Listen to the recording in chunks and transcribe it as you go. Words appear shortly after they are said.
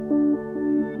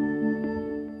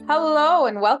Hello,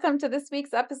 and welcome to this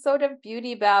week's episode of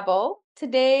Beauty Babble.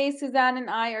 Today, Suzanne and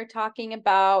I are talking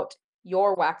about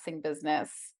your waxing business.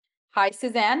 Hi,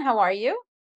 Suzanne. How are you?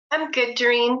 I'm good,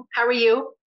 Doreen. How are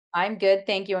you? I'm good.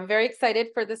 Thank you. I'm very excited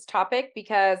for this topic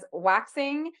because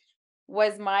waxing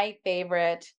was my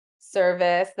favorite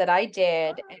service that I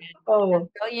did, and Oh,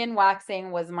 Brazilian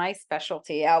waxing was my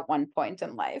specialty at one point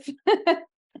in life.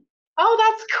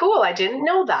 oh, that's cool. I didn't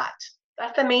know that.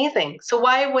 That's amazing. So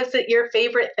why was it your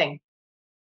favorite thing?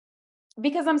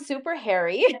 Because I'm super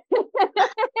hairy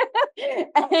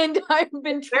and I've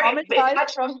been It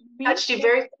traumatized from being touched you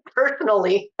very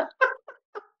personally.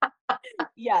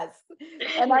 yes.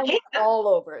 And I Hey, was all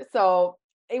over. So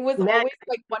it was man, always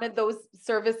like one of those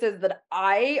services that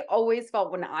I always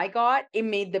felt when I got it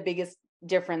made the biggest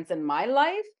difference in my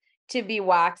life to be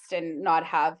waxed and not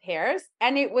have hairs.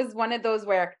 And it was one of those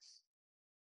where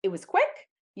it was quick,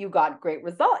 you got great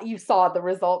result, you saw the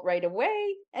result right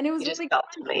away, and it you was just really felt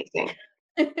amazing.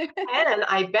 fun. And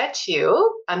I bet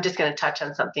you, I'm just going to touch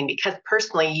on something because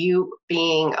personally, you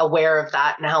being aware of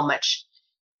that and how much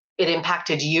it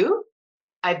impacted you,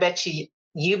 I bet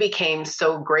you became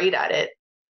so great at it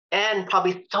and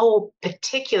probably so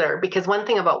particular because one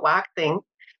thing about waxing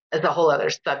is a whole other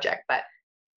subject, but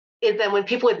is that when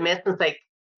people would miss, it's like,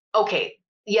 okay,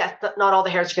 yes, not all the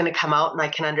hairs are going to come out, and I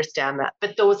can understand that,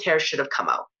 but those hairs should have come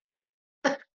out,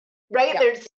 right?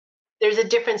 Yeah. There's a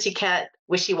difference. You can't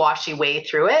wishy-washy way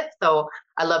through it. So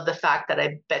I love the fact that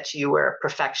I bet you were a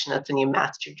perfectionist and you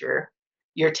mastered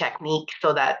your technique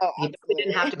so that Oh, you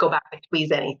didn't have absolutely. to go back and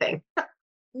squeeze anything.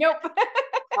 Nope.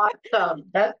 Awesome.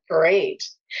 That's great.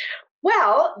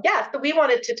 Well, yeah, so we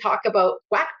wanted to talk about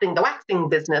waxing, the waxing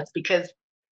business, because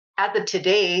as of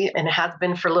today, and it has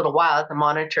been for a little while, I've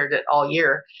monitored it all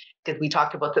year because we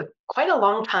talked about this quite a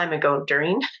long time ago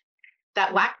during that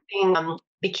Mhm. waxing.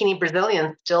 Bikini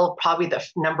Brazilian still probably the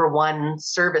number one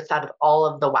service out of all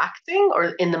of the waxing,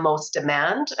 or in the most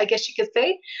demand, I guess you could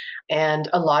say. And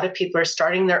a lot of people are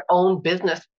starting their own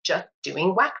business just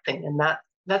doing waxing, and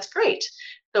that's great.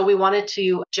 So we wanted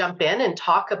to jump in and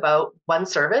talk about one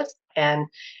service and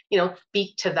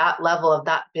speak to that level of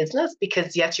that business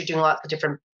because yes, you're doing lots of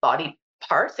different body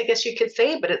parts, I guess you could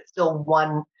say, but it's still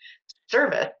one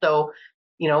service. So,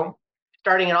 you know,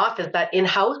 starting it off is that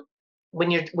in-house when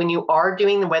you are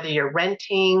doing, whether you're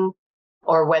renting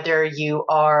or whether you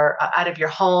are out of your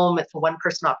home, it's a one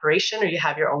person operation, or you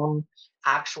have your own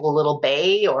actual little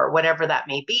bay or whatever that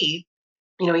may be,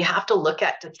 you have to look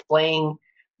at displaying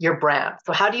your brand.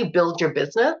 So how do you build your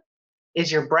business is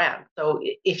your brand. So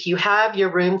if you have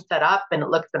your room set up and it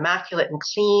looks immaculate and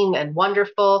clean and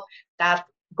wonderful, that's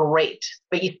great.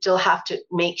 But you still have to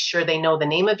make sure they know the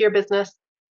name of your business,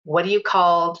 what are you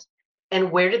called, and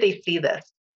where do they see this,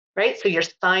 right? So your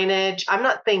signage, I'm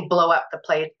not saying blow up the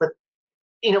place with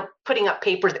putting up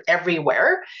papers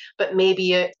everywhere, but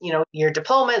maybe your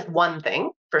diploma is one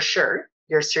thing for sure,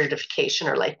 your certification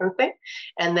or licensing,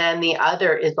 and then the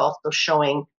other is also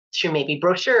showing through maybe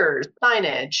brochures,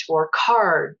 signage, or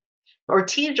cards, or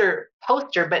teaser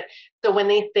poster. But so when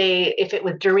they say if it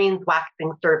was Doreen's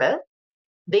waxing service,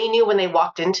 they knew when they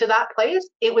walked into that place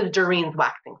it was Doreen's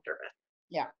waxing service,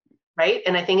 Yeah. right?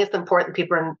 And I think it's important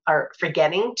people are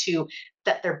forgetting to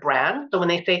set their brand. So when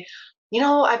they say,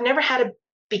 I've never had a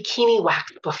bikini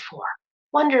wax before,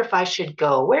 wonder if I should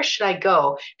go. Where should I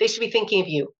go? They should be thinking of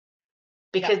you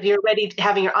Yeah. because you're already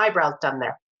having your eyebrows done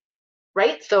there,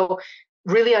 right? So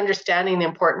really understanding the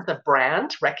importance of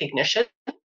brand recognition,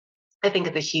 I think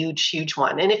is a huge, huge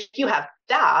one. And if you have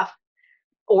staff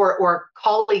or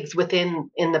colleagues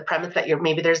within in the premise that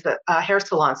maybe there's a hair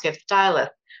salon, so you have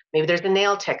stylists, maybe there's a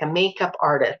nail tech, a makeup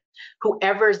artist,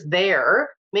 whoever's there,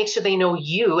 make sure they know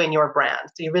you and your brand.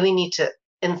 So you really need to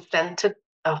incentive.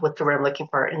 What's the word I'm looking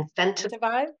for? Incentive.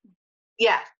 Incentivize.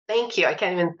 Yeah, thank you. I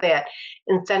can't even say it.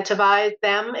 Incentivize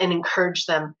them and encourage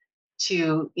them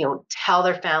to tell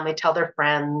their family, tell their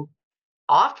friends,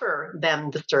 offer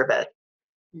them the service,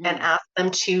 and Mhm. ask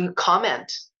them to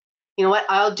comment. You know what?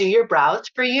 I'll do your brows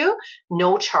for you,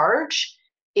 no charge.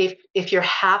 If you're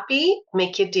happy,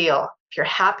 make a deal. If you're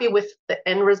happy with the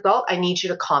end result, I need you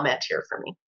to comment here for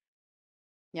me,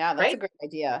 Yeah, that's a right? great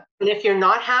idea. And if you're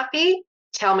not happy,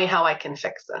 tell me how I can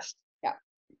fix this. Yeah.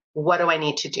 What do I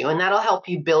need to do? And that'll help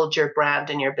you build your brand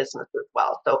and your business as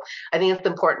well. So I think it's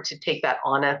important to take that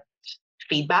honest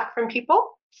feedback from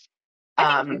people. I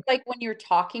think too, Um, like when you're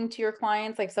talking to your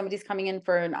clients, like somebody's coming in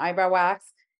for an eyebrow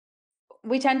wax,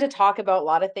 we tend to talk about a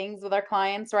lot of things with our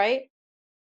clients, right?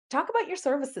 Talk about your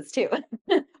services too.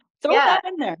 Throw yeah, that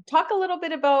in there. Talk a little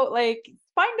bit about like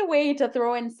find a way to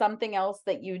throw in something else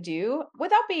that you do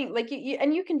without being like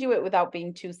and you can do it without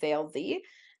being too salesy.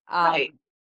 Um, right.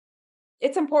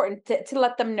 it's important to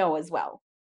let them know as well.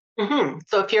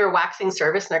 So if you're a waxing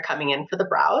service and they're coming in for the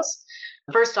brows,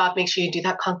 first off, make sure you do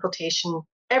that consultation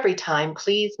every time.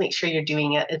 Please make sure you're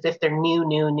doing it as if they're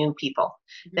new people.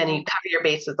 Then you cover your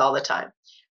bases all the time.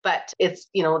 But it's,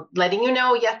 letting you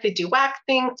know, yes, they do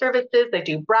waxing services, they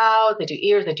do brows, they do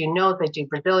ears, they do nose, they do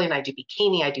Brazilian, I do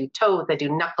bikini, I do toes, I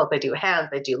do knuckles, I do hands,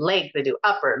 I do legs, I do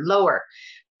upper, lower,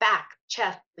 back,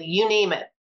 chest, you name it.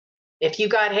 If you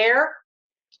got hair,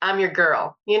 I'm your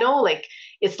girl. Like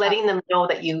it's letting them know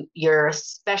that your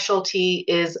specialty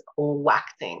is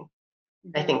waxing.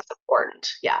 I think it's important.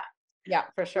 Yeah. Yeah,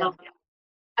 for sure.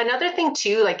 Another thing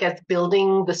too, like as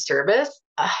building the service,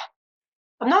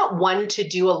 I'm not one to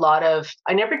do I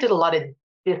never did a lot of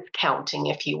discounting,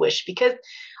 if you wish, because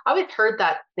I always heard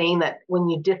that saying that when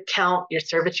you discount your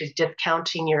service, you're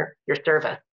discounting your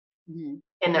service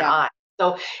in their eyes.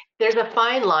 So there's a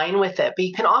fine line with it, but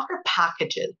you can offer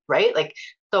packages, right? Like,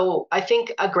 so I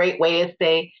think a great way is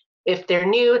if they're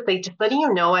new, they just letting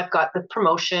you know, I've got this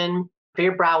promotion for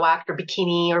your brow wax or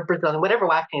bikini or Brazilian, whatever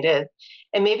waxing it is.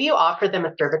 And maybe you offer them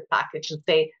a service package and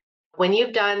say, when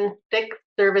you've done 6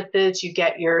 services, you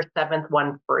get your 7th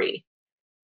one free,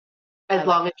 as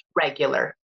long as it's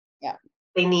regular. Yeah.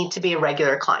 They need to be a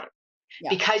regular client. Yeah.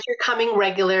 Because you're coming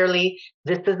regularly,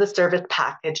 this is the service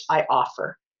package I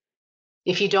offer.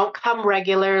 If you don't come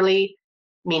regularly,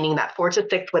 meaning that 4 to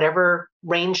 6, whatever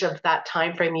range of that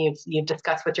time frame you've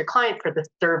discussed with your client for the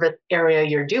service area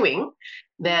you're doing,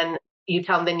 then you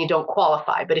tell them then you don't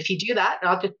qualify. But if you do that, and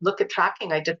I'll just look at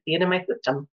tracking, I just see it in my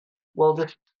system.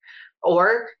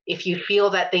 Or if you feel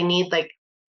that they need, like,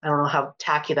 I don't know how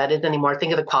tacky that is anymore.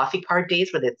 Think of the coffee card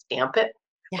days where they'd stamp it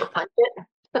or punch it.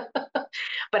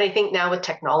 But I think now with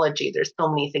technology, there's so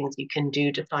many things you can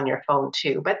do just on your phone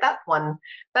too. But that's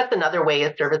another way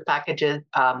of service packages.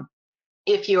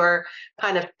 If you're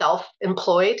kind of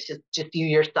self-employed, just you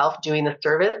yourself doing the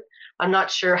service, I'm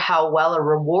not sure how well a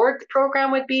rewards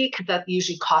program would be, because that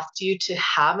usually costs you to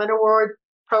have an award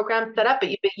program set up.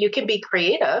 But you can be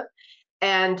creative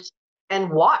and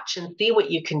watch and see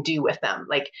what you can do with them.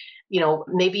 Like,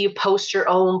 maybe you post your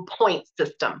own point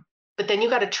system, but then you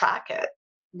got to track it,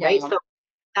 right? So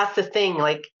that's the thing.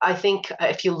 Like, I think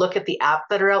if you look at the apps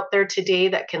that are out there today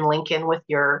that can link in with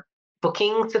your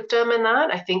booking system and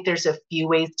that, I think there's a few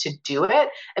ways to do it.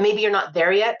 And maybe you're not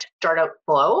there yet to start out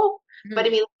slow. But I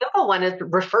mean, the other one is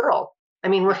referral. I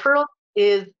mean, referral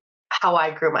is how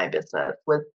I grew my business,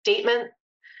 with statements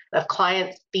of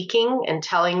clients speaking and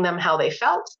telling them how they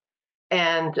felt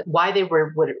and why they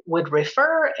would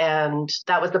refer. And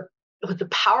that was it was a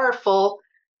powerful,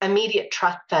 immediate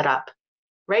trust setup,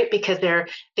 right? Because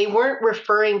they weren't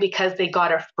referring because they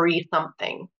got a free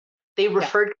something. They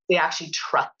referred because they actually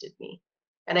trusted me.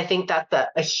 And I think that's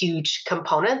a huge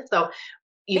component. So,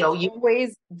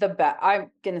 always the best. I'm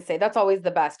going to say that's always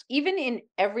the best. Even in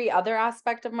every other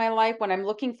aspect of my life, when I'm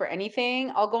looking for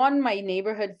anything, I'll go on my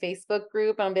neighborhood Facebook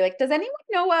group and I'll be like, does anyone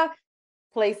know a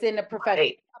place in a professional,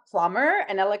 a plumber,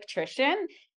 an electrician?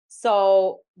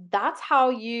 So that's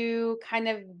how you kind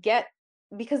of get,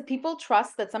 because people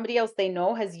trust that somebody else they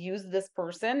know has used this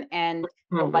person and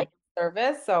like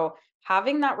service. So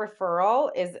having that referral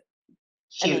is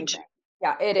huge. Amazing.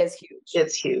 Yeah, it is huge.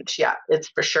 It's huge. Yeah, it's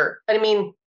for sure. I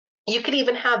mean, you could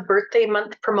even have birthday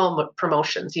month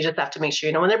promotions. You just have to make sure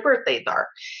you know when their birthdays are.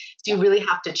 So you really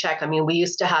have to check. I mean, we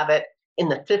used to have it in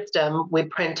the system. We'd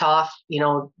print off,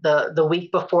 the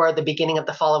week before the beginning of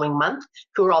the following month,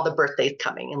 who are all the birthdays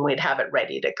coming, and we'd have it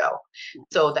ready to go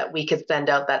so that we could send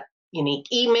out that unique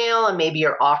email. And maybe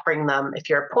you're offering them, if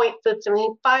you're a point system,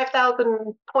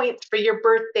 5,000 points for your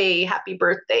birthday, happy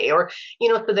birthday, or,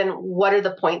 so then what are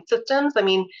the point systems? I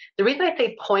mean, the reason I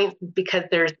say points is because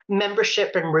there's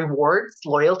membership and rewards,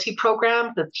 loyalty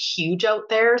programs that's huge out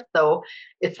there. So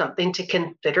it's something to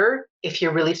consider. If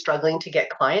you're really struggling to get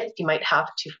clients, you might have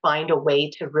to find a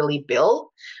way to really build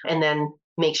and then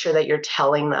make sure that you're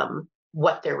telling them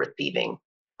what they're receiving.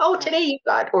 Oh, today you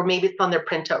got, or maybe it's on their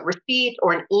printout receipt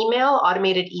or an email,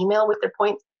 automated email with their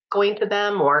points going to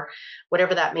them, or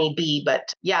whatever that may be.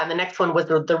 But yeah, and the next one was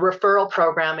the referral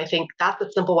program. I think that's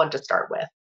a simple one to start with.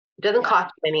 It doesn't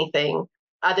cost you anything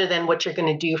other than what you're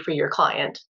going to do for your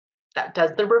client that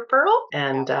does the referral.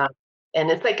 And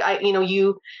it's like,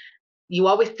 you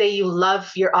always say you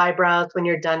love your eyebrows when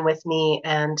you're done with me.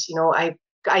 And,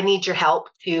 I need your help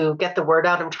to get the word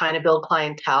out. I'm trying to build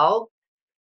clientele.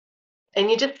 And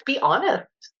you just be honest.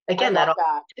 Again, that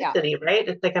authenticity, right?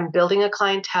 It's like, I'm building a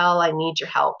clientele. I need your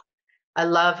help.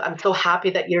 I'm so happy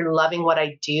that you're loving what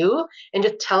I do, and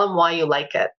just tell them why you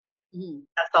like it.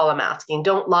 That's all I'm asking.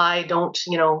 Don't lie. Don't,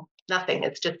 nothing.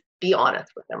 It's just be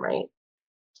honest with them, right?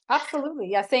 Absolutely.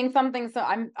 Yeah, saying something. So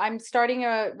I'm starting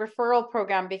a referral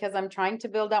program because I'm trying to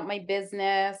build out my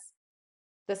business.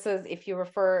 This is if you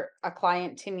refer a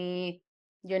client to me,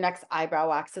 your next eyebrow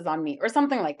wax is on me or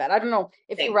something like that. I don't know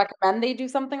if you Thing. recommend they do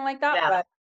something like that, Yeah. but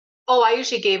Oh, I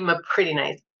usually gave them a pretty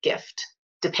nice gift,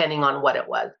 depending on what it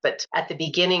was. But at the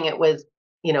beginning, it was,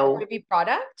 you would know, it be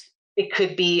product? it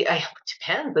could be, it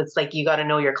depends. It's like you got to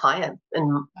know your clients.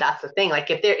 And that's the thing. Like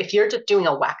if you're just doing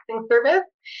a waxing service,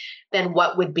 then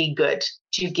what would be good?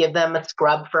 Do you give them a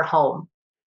scrub for home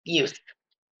use?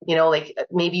 Like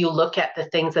maybe you look at the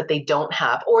things that they don't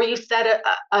have, or you set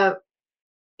an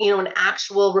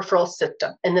actual referral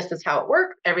system. And this is how it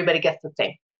works. Everybody gets the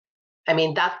same. I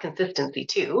mean, that's consistency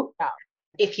too. Yeah.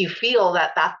 If you feel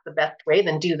that that's the best way,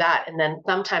 then do that. And then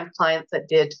sometimes clients that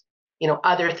did,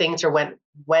 other things or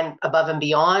went above and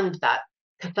beyond that,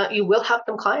 because you will have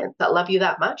some clients that love you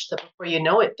that much that before you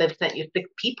know it, they've sent you 6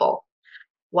 people.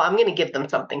 Well, I'm going to give them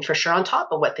something for sure on top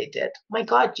of what they did. Oh my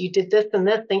God, you did this and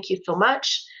this. Thank you so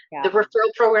much. The Yeah.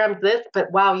 referral program's this,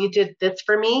 but wow, you did this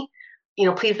for me.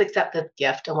 Please accept this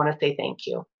gift. I want to say thank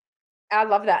you. I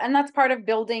love that. And that's part of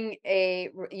building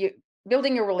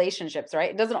your relationships,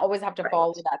 right? It doesn't always have to Right.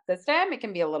 follow that system. It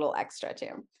can be a little extra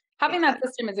too. Having that Exactly.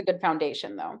 system is a good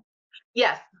foundation though.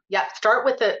 Yes. Yeah. Start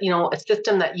with a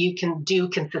system that you can do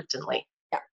consistently.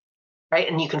 Yeah. Right.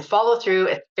 And you can follow through.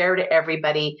 It's fair to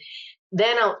everybody.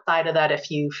 Then outside of that,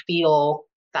 if you feel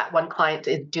that one client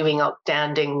is doing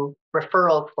outstanding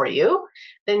referrals for you,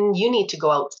 then you need to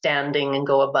go outstanding and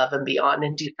go above and beyond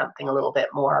and do something a little bit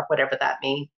more, whatever that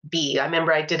may be. I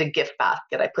remember I did a gift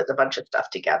basket. I put a bunch of stuff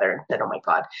together and said, oh my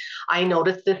God, I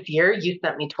noticed this year you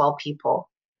sent me 12 people.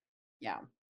 Yeah.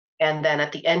 And then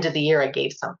at the end of the year, I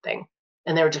gave something.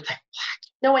 And they were just like,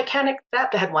 what? No, I can't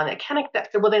accept. I had one I can't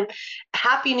accept. So, well, then,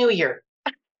 Happy New Year.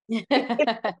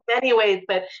 Anyways,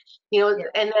 but Yeah.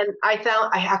 and then I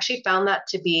actually found that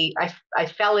to be, I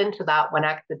fell into that one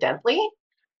accidentally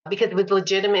because it was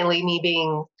legitimately me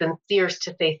being sincere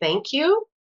to say thank you,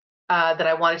 that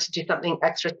I wanted to do something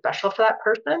extra special for that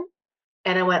person.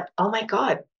 And I went, oh my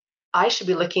God, I should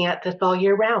be looking at this all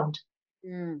year round,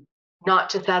 Mm, not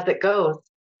just as it goes.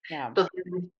 yeah. So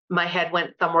then my head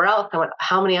went somewhere else. I went,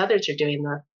 how many others are doing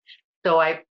this? So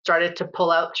I started to pull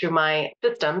out through my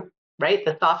system, right,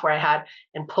 the software I had,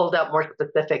 and pulled out more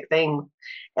specific things.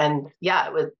 And yeah,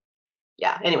 it was,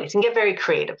 yeah. Anyways, you can get very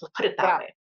creative. Let's put it that Yeah. way. I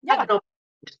Yeah. don't know.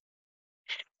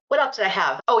 What else did I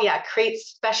have? Oh yeah, create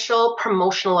special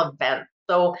promotional events.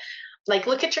 So like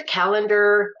look at your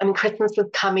calendar. I mean, Christmas is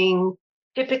coming.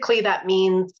 Typically that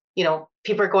means,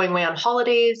 people are going away on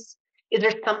holidays. Is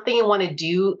there something you want to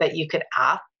do that you could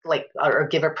ask, like, or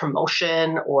give a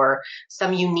promotion or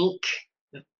something unique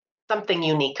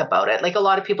about it? Like a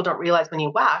lot of people don't realize when you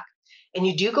wax and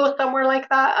you do go somewhere like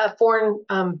that, a foreign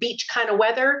beach kind of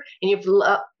weather, and you've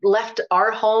left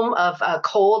our home of a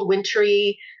cold,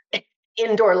 wintry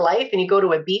indoor life, and you go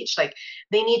to a beach, like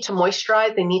they need to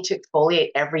moisturize, they need to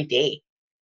exfoliate every day.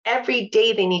 Every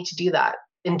day they need to do that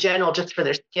in general, just for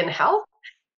their skin health,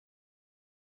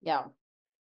 Yeah.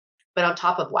 but on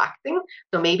top of waxing.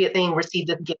 So maybe they receive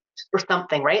this gift or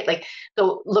something, right? Like,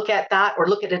 so look at that or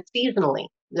look at it seasonally.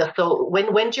 So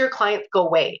when do your clients go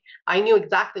away? I knew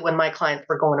exactly when my clients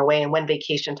were going away and when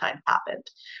vacation time happened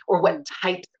or what Mm,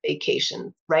 types of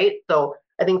vacations, right? So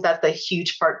I think that's a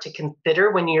huge part to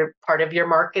consider when you're part of your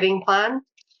marketing plan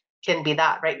can be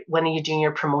that, right? When are you doing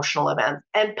your promotional events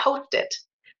and post it?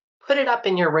 Put it up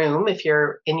in your room if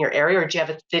you're in your area, or do you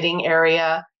have a sitting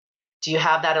area? Do you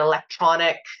have that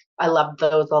electronic? I love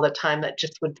those all the time that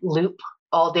just would loop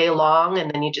all day long and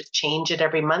then you just change it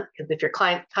every month. Because if your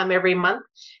clients come every month,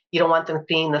 you don't want them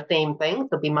seeing the same thing.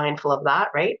 So be mindful of that,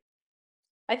 right?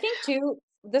 I think too,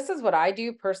 this is what I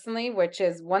do personally, which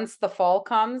is once the fall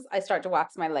comes, I start to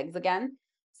wax my legs again.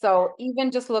 So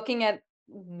even just looking at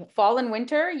fall and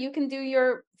winter, you can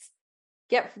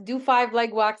do 5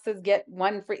 leg waxes, get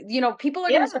one free. People are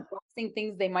going to Yeah, start waxing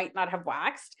things they might not have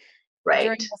waxed during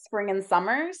right. the spring and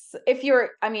summers.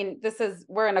 I mean,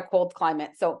 we're in a cold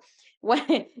climate. So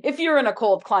when, if you're in a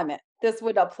cold climate, this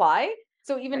would apply.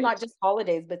 So even Right. not just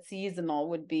holidays, but seasonal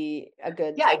would be a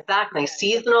good. Yeah, exactly.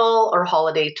 Seasonal or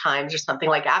holiday times or something,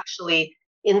 like actually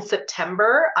in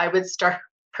September, I would start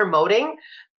promoting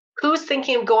who's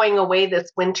thinking of going away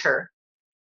this winter.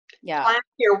 Yeah. Plan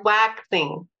your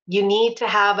waxing. You need to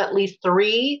have at least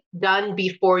 3 done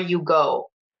before you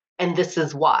go. And this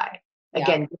is why. Yeah.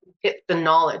 Again, it's the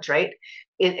knowledge, right?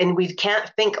 And we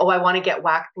can't think, oh, I want to get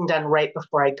waxing done right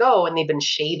before I go. And they've been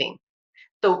shaving.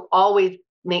 So always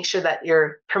make sure that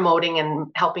you're promoting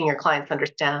and helping your clients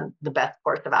understand the best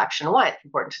course of action, why it's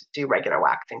important to do regular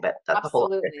waxing. But that's a whole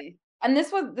other thing. Absolutely. And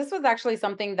this was actually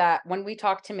something that when we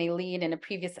talked to Maylene in a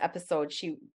previous episode,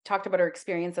 she talked about her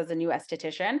experience as a new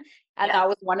esthetician. And Yes. that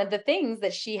was one of the things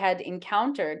that she had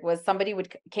encountered was somebody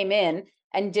came in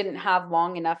and didn't have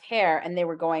long enough hair and they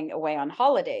were going away on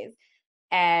holidays.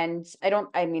 And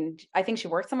I mean, I think she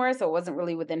worked somewhere, so it wasn't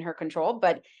really within her control,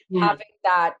 but Mm. having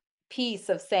that piece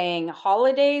of saying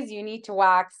holidays, you need to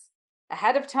wax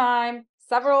ahead of time,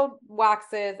 several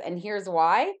waxes, and here's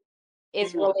why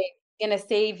is Mm. really gonna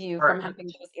save you from Important. having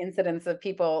those incidents of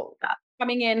people Yeah.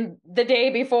 coming in the day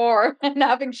before and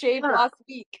having shaved Yeah. last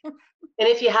week. And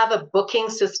if you have a booking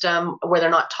system where they're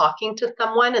not talking to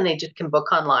someone and they just can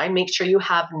book online, make sure you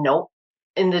have note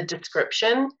in the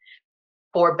description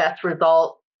for best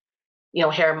result.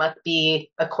 Hair must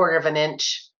be a quarter of an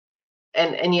inch,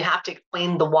 and you have to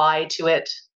explain the why to it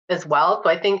as well. So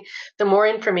I think the more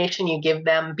information you give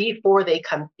them before they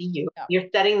come see you, Yeah. you're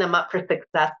setting them up for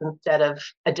success instead of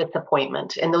a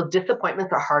disappointment. And those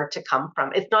disappointments are hard to come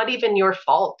from. It's not even your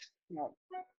fault. No.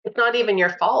 It's not even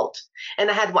your fault.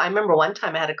 And I remember one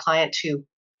time I had a client who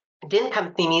didn't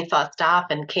come see me, saw staff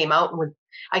and came out and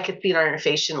I could see it on her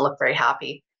face. She didn't look very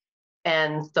happy.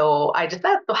 And so I just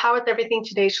asked, so how is everything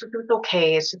today? She was, it was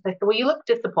okay. It's just, I said, well, you look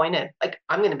disappointed. Like,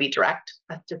 I'm going to be direct.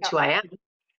 That's just Yeah. who I am.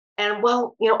 And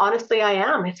well, honestly, I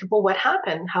am. I said, well, what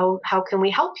happened? How can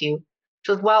we help you?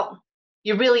 She goes, well,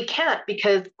 you really can't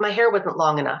because my hair wasn't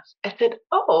long enough. I said,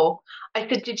 oh, I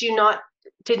said,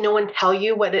 did no one tell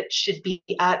you what it should be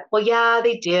at? Well, yeah,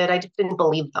 they did. I just didn't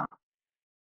believe them.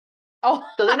 Oh,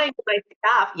 So then I knew my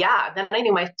staff, then I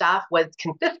knew my staff was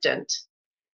consistent,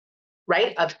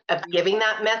 right? Of giving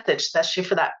that message, especially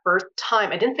for that first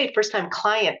time. I didn't say first time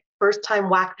client, first time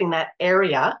waxing that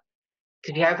area,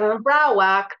 because you have them brow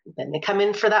wax, then they come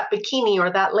in for that bikini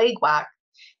or that leg wax.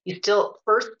 You still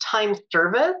first time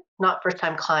service, not first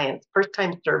time clients, first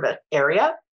time service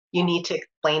area, you need to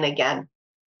explain again.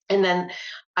 And then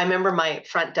I remember my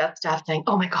front desk staff saying,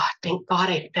 oh my God, thank God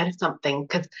I said something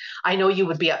because I know you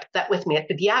would be upset with me. I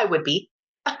said, yeah, I would be.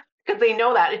 Because they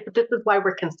know that. This is why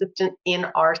we're consistent in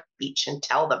our speech and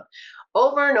tell them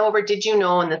over and over, did you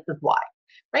know? And this is why.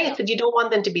 Right? yeah. I said, you don't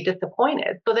want them to be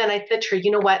disappointed. So then I said to her,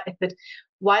 you know what? I said,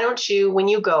 why don't you, when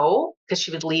you go, because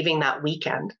she was leaving that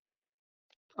weekend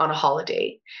on a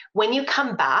holiday, when you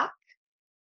come back,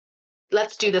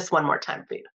 let's do this one more time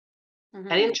for you. I Mhm.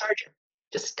 didn't charge her.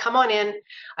 Just come on in.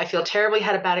 I feel terribly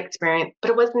had a bad experience, but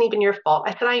it wasn't even your fault.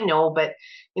 I said, I know, but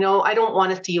I don't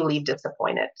want to see you leave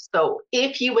disappointed. So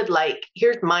if you would like,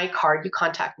 here's my card. You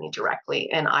contact me directly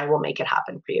and I will make it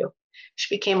happen for you.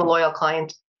 She became a loyal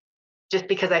client just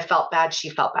because I felt bad. She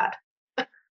felt bad.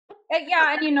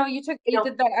 Yeah, and you You know,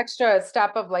 did that extra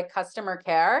step of like customer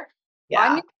care.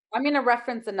 I'm yeah. I'm gonna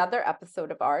reference another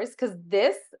episode of ours because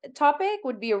this topic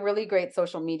would be a really great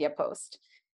social media post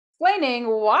explaining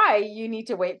why you need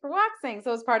to wait for waxing.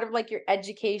 So as part of like your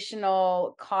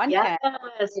educational content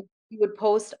Yes. you would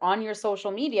post on your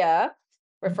social media,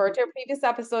 refer to a previous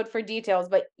episode for details,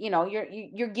 but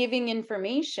you're giving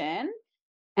information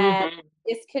and Mm-hmm.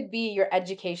 this could be your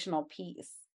educational piece.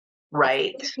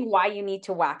 Right. Explaining why you need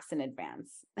to wax in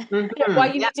advance. Why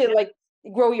Mm-hmm. you Yeah. need to like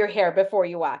grow your hair before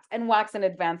you wax and wax in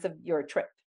advance of your trip.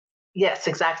 Yes,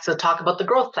 exactly. So talk about the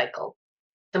growth cycle.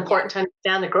 It's Yes. important to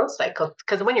understand the growth cycle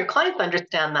because when your clients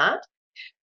understand that,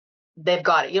 they've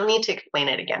got it. You don't need to explain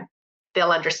it again.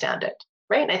 They'll understand it.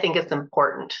 Right. And I think it's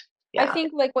important. I Yeah.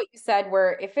 think like what you said,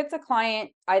 where if it's a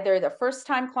client, either the first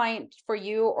time client for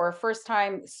you or first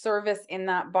time service in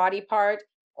that body part,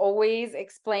 always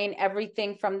explain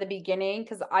everything from the beginning.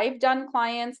 Because I've done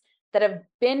clients that have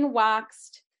been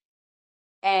waxed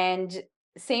and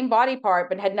same body part,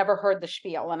 but had never heard the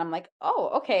spiel. And I'm like,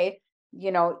 oh, okay,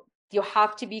 you know, you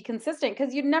have to be consistent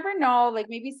because you never know. Like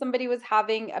maybe somebody was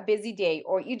having a busy day,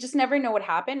 or you just never know what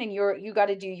happened, and you got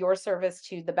to do your service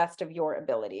to the best of your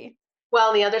ability.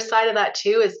 Well, the other side of that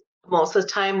too is most of the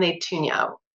time they tune you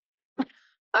out.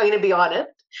 I'm going to be honest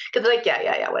because they're like, yeah,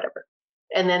 yeah, yeah, whatever.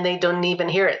 And then they don't even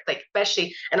hear it. Like,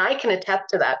 especially, and I can attest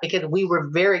to that because we were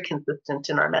very consistent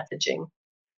in our messaging.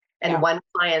 And Yeah. one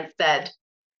client said,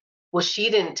 well, she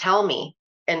didn't tell me.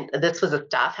 And this was a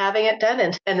staff having it done.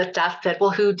 And the staff said, well,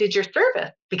 who did your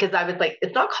service? Because I was like,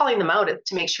 it's not calling them out. It's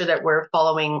to make sure that we're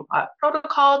following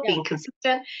protocols, Yeah. being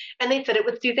consistent. And they said it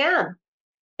was Suzanne.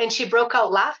 And she broke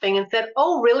out laughing and said,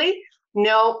 oh, really?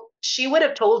 No, she would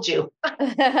have told you. And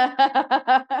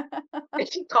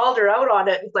she called her out on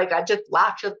it. It's like, I just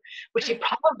laughed. Which she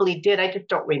probably did. I just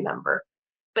don't remember.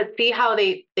 But see how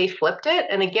they flipped it?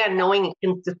 And again, knowing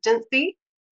consistency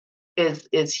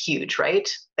is huge, right?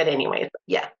 But anyways,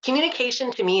 yeah,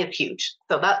 communication to me is huge.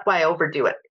 So that's why I overdo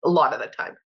it a lot of the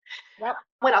time. Yep.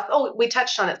 What else? Oh, we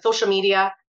touched on it. Social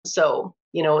media. So,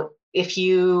 if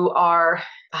you are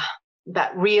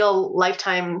that real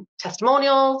lifetime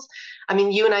testimonials, I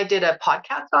mean, you and I did a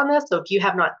podcast on this. So if you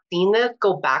have not seen this,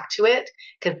 go back to it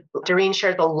because Doreen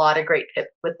shares a lot of great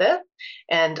tips with this.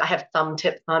 And I have some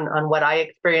tips on what I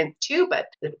experienced too, but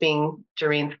this being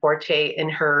Doreen's forte in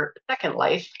her second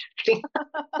life,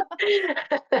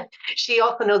 she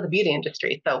also knows the beauty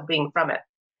industry. So being from it.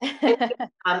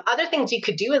 And, other things you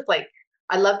could do is like,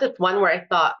 I love this one where I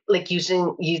thought like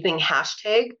using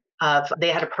hashtag of they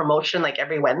had a promotion like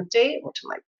every Wednesday, which I'm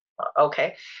like,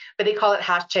 okay, but they call it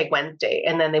hashtag Wednesday,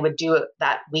 and then they would do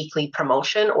that weekly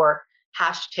promotion or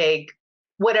hashtag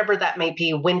whatever that may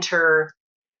be, winter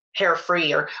hair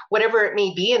free or whatever it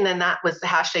may be, and then that was the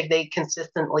hashtag they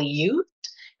consistently used,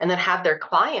 and then had their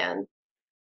clients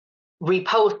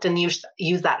repost and use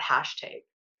that hashtag,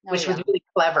 which was really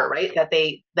clever, right? That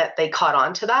they caught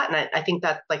on to that. And I think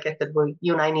that, like I said,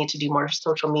 you and I need to do more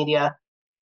social media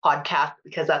podcasts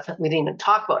because we didn't even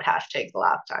talk about hashtags the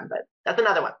last time, but that's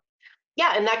another one.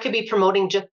 Yeah, and that could be promoting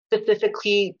just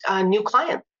specifically new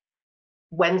clients.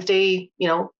 Wednesday,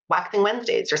 waxing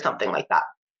Wednesdays or something like that.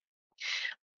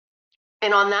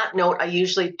 And on that note, I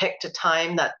usually picked a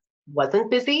time that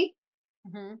wasn't busy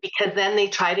because then they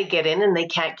try to get in and they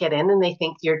can't get in and they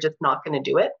think you're just not going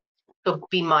to do it. So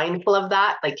be mindful of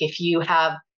that. Like if you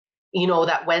have,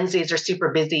 that Wednesdays are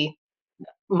super busy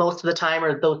most of the time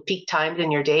or those peak times in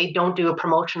your day, don't do a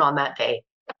promotion on that day.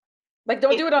 Like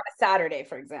don't do it on a Saturday,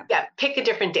 for example. Yeah, pick a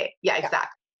different day. Yeah,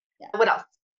 exactly. Yeah. What else?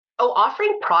 Oh,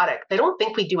 offering products. I don't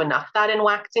think we do enough of that in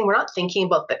waxing. We're not thinking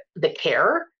about the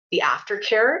care, the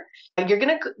aftercare.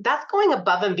 That's going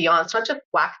above and beyond. It's not just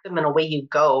wax them and away you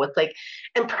go. It's like,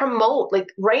 and promote, like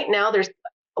right now it's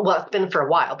been for a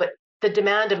while, but the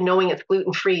demand of knowing it's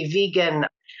gluten-free, vegan,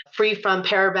 free from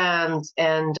parabens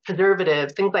and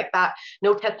preservatives, things like that.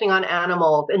 No testing on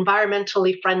animals,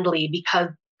 environmentally friendly because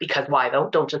why though?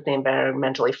 Don't just say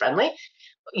environmentally friendly.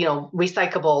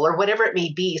 Recyclable or whatever it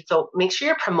may be. So make sure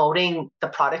you're promoting the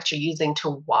products you're using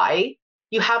to why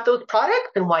you have those products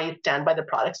and why you stand by the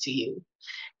products you use.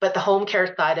 But the home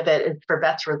care side of it is for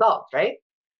best results, right?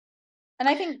 And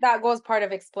I think that goes part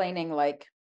of explaining, like,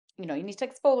 you need to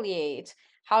exfoliate,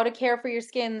 how to care for your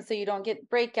skin so you don't get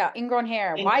ingrown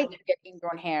hair, why you get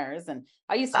ingrown hairs. And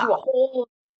I used to do a whole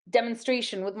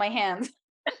demonstration with my hands.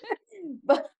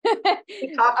 But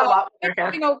we talk a lot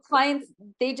with clients,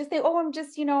 they just say, oh, I'm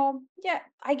just,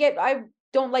 I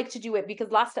don't like to do it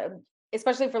because last time,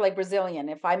 especially for like Brazilian,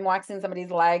 if I'm waxing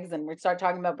somebody's legs and we start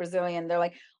talking about Brazilian, they're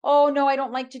like, oh no, I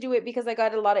don't like to do it because I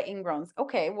got a lot of ingrowns.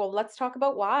 Okay, well, let's talk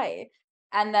about why.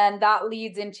 And then that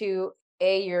leads into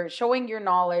you're showing your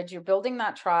knowledge, you're building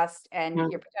that trust, and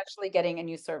you're potentially getting a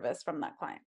new service from that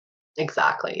client.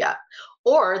 Exactly. Yeah.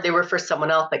 Or they were for someone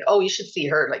else, like, oh, you should see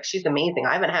her. Like, she's amazing.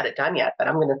 I haven't had it done yet, but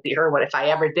I'm going to see her. What if I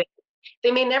ever did?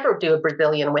 They may never do a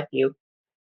Brazilian with you.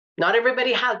 Not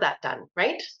everybody has that done,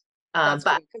 right? But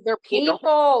because they're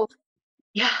painful.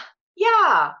 Yeah.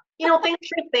 Yeah. Thanks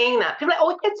for saying that. People are like,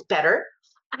 oh, it gets better.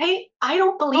 I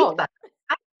don't believe that.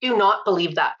 I do not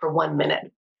believe that for 1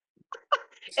 minute.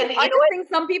 And I just think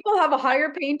some people have a higher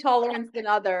pain tolerance than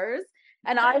others.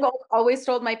 And I've always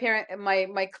told my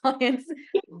clients,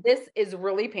 this is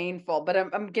really painful, but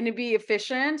I'm going to be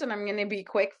efficient and I'm going to be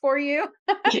quick for you.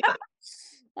 Yeah.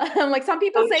 I'm like, some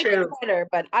people say it's better,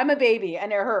 but I'm a baby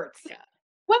and it hurts. Yeah.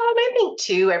 Well, I think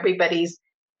too, everybody's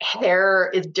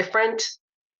hair is different,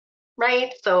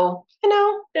 right? So,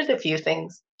 there's a few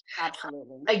things.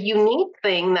 Absolutely. A unique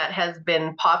thing that has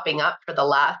been popping up for the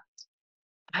last,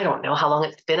 I don't know how long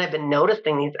it's been. I've been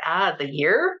noticing these ads, a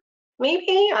year,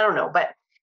 maybe, I don't know, but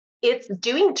it's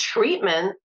doing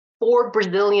treatment for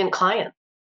Brazilian clients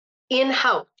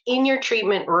in-house, in your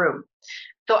treatment room.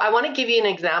 So I want to give you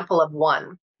an example of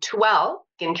one. 12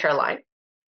 skincare line,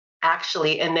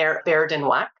 actually, in their Baird and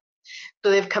Wax.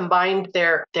 So they've combined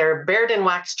their Baird and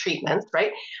Wax treatments,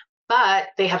 right? But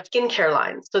they have skincare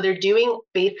lines. So they're doing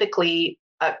basically,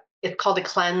 it's called a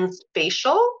cleanse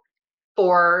facial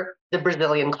for the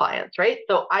Brazilian clients, right?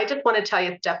 So I just want to tell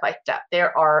you step by step.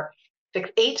 There are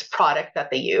 8 products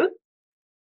that they use.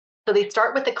 So they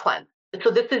start with the cleanse. So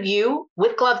this is you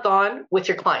with gloves on with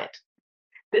your client.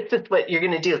 This is what you're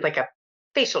going to do. It's like a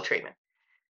facial treatment.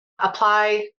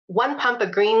 Apply 1 pump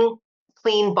of green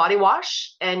clean body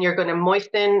wash, and you're going to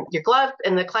moisten your gloves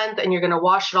and the cleanse, and you're going to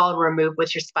wash it all and remove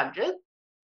with your sponges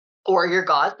or your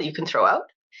gauze that you can throw out.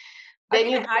 Then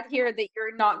you add here that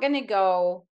you're not going to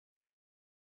go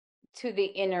to the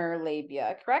inner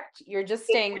labia, correct? You're just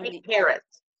staying where the hair is.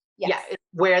 Yes. Yeah, it's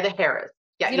where the hair is.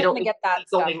 Yeah, you don't want to get that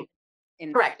stuff.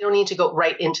 Correct. You don't need to go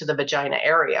right into the vagina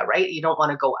area, right? You don't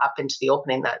want to go up into the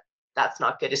opening that That's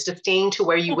not good. It's just staying to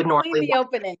where you would Clean normally the want.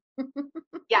 opening.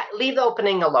 Yeah, leave the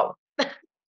opening alone.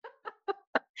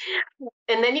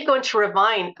 And then you go into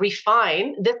refine.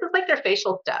 This is like their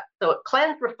facial step. So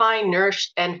cleanse, refine,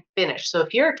 nourish, and finish. So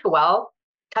if you're a Well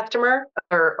customer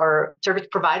or service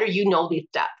provider, you know these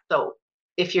steps. So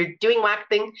if you're doing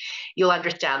waxing, you'll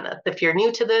understand this. If you're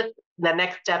new to this, the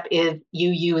next step is you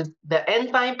use the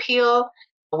enzyme peel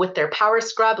with their power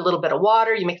scrub, a little bit of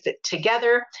water, you mix it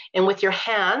together, and with your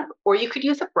hands, or you could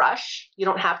use a brush. You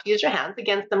don't have to use your hands.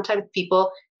 Again, sometimes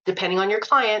people, depending on your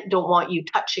client, don't want you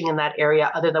touching in that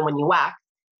area other than when you wax,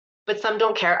 but some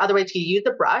don't care. Otherwise, you use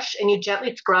a brush and you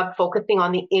gently scrub, focusing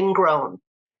on the ingrown,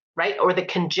 right? Or the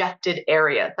congested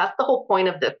area. That's the whole point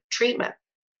of this treatment.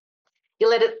 You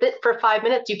let it sit for 5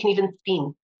 minutes. You can even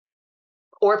steam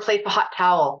or place a hot,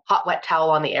 wet towel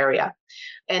on the area.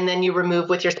 And then you remove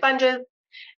with your sponges.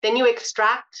 Then you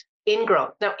extract ingrown.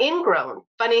 Now, ingrown,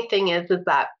 funny thing is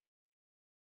that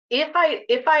if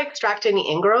I extract any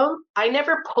ingrown, I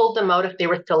never pulled them out if they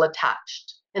were still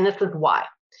attached. And this is why.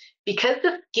 Because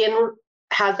the skin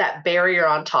has that barrier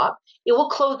on top, it will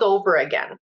close over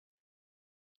again.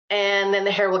 And then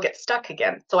the hair will get stuck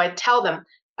again. So I tell them,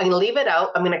 I'm going to leave it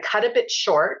out. I'm going to cut a bit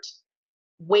short.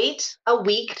 Wait a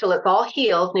week till it's all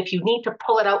healed. And if you need to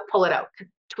pull it out, pull it out.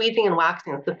 Tweezing and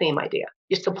waxing is the same idea.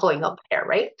 You're still pulling out the hair,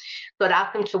 right? So I'd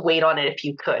ask them to wait on it if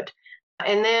you could.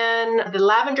 And then the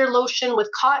lavender lotion with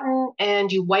cotton,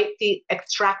 and you wipe the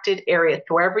extracted areas.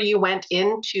 So wherever you went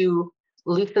in to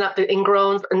loosen up the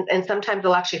ingrowns, and sometimes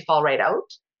they'll actually fall right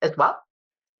out as well.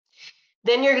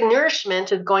 Then your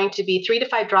nourishment is going to be 3 to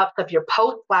 5 drops of your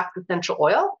post-wax essential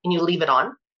oil, and you leave it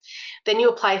on. Then you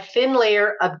apply a thin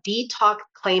layer of detox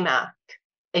clay mask,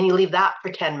 and you leave that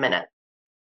for 10 minutes.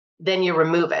 Then you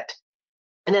remove it.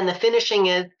 And then the finishing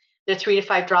is their 3 to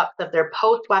 5 drops of their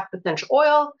post-wax essential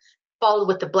oil, followed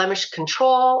with the blemish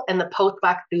control and the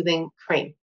post-wax soothing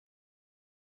cream.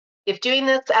 If doing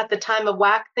this at the time of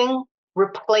waxing,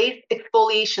 replace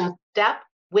exfoliation step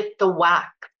with the wax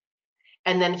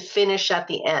and then finish at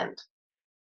the end.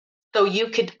 So you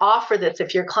could offer this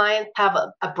if your clients have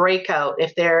a breakout,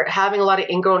 if they're having a lot of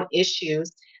ingrown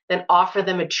issues, then offer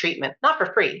them a treatment, not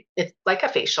for free. It's like a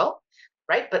facial,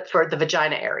 right? But for the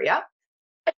vagina area.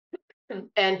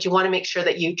 And you want to make sure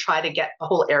that you try to get the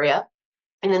whole area.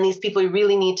 And then these people, you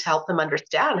really need to help them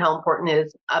understand how important it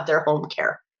is of their home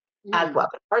care as well.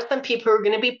 There are some people who are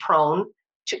going to be prone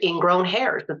to ingrown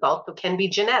hairs. It also can be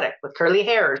genetic with curly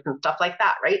hairs and stuff like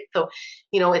that, right? So,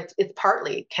 it's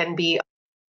partly can be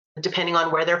depending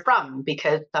on where they're from,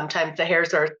 because sometimes the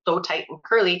hairs are so tight and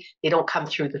curly, they don't come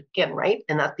through the skin, right?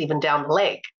 And that's even down the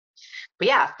leg. But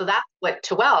yeah, so that's what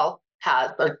Well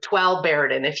has, or Well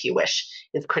Baradin, if you wish,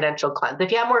 is credential cleanse.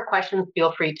 If you have more questions,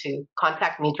 feel free to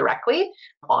contact me directly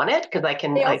on it, because I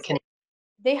can They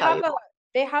tell you.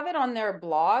 they have it on their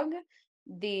blog,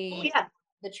 Oh, the yeah.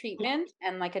 treatment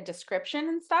and like a description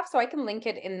and stuff. So I can link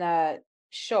it in the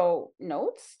show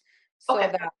notes so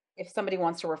Okay. that if somebody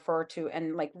wants to refer to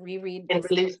and like reread And this.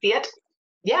 really see it.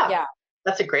 Yeah. Yeah.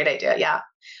 That's a great idea. Yeah.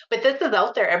 But this is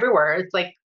out there everywhere. It's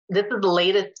like, this is the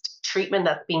latest treatment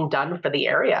that's being done for the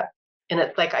area. And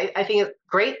it's like, I think it's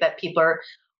great that people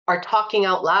are talking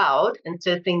out loud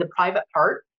instead of saying the private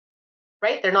part,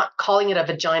 right? They're not calling it a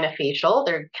vagina facial.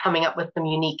 They're coming up with some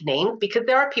unique names, because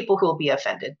there are people who will be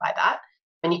offended by that.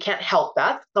 And you can't help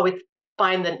that. So it's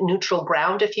find the neutral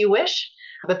ground, if you wish,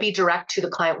 but be direct to the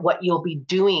client what you'll be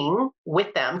doing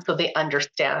with them so they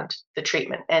understand the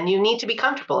treatment. And you need to be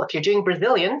comfortable. If you're doing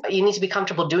Brazilian, you need to be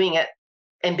comfortable doing it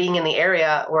and being in the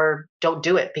area, or don't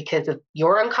do it, because if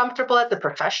you're uncomfortable as a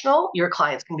professional, your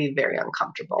clients can be very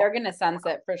uncomfortable. They're going to sense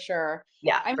it for sure.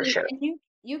 Yeah, I for mean, sure. and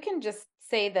you can just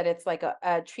say that it's like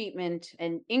a treatment,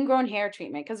 an ingrown hair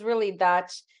treatment, because really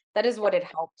that is what it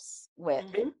helps with.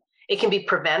 Mm-hmm. It can be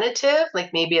preventative,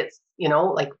 like maybe it's,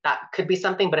 like that could be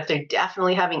something, but if they're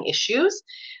definitely having issues,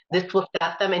 this will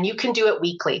set them, and you can do it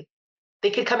weekly. They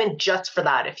could come in just for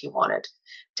that if you wanted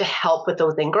to help with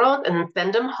those ingrowns, and then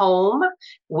send them home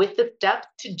with the steps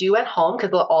to do at home,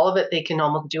 because all of it they can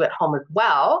almost do at home as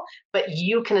well, but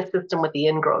you can assist them with the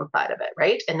ingrown side of it,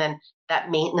 right? And then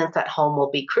that maintenance at home will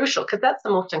be crucial, because that's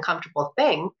the most uncomfortable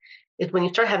thing is when you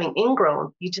start having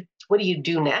ingrown, what do you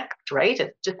do next, right?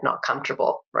 It's just not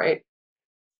comfortable, right?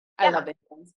 I love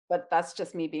ingrowns, but that's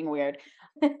just me being weird.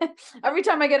 Every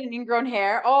time I get an ingrown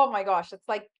hair, oh my gosh, it's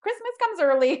like Christmas comes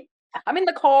early. I'm in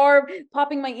the car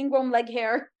popping my ingrown leg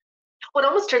hair. Well, it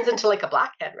almost turns into like a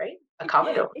blackhead, right? A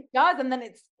commodore. It does, and then I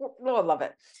love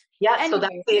it. Yeah, so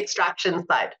that's the extraction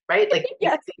side, right? Like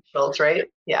yes, facials, right?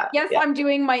 Yeah. Yes, yeah. I'm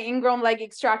doing my ingrown leg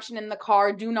extraction in the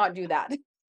car. Do not do that.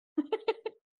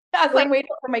 As Like I'm waiting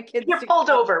for my kids you're to pulled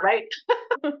come over, right?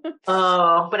 out.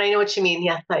 Oh, but I know what you mean.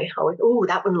 Yes, I always, oh,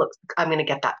 that one looks, I'm going to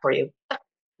get that for you.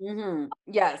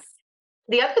 Yes.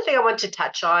 The other thing I want to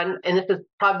touch on, and this is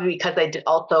probably because I did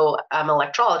also, I'm an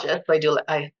electrologist, so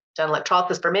I've done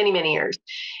electrolysis for many, many years,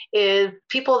 is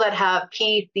people that have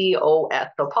PCOS,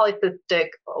 so polycystic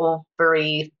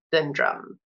ovary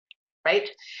syndrome, right?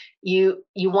 You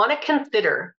want to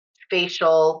consider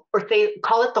facial, or say,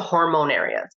 call it the hormone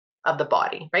areas of the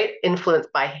body, right?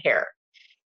 Influenced by hair.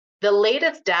 The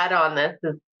latest data on this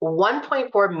is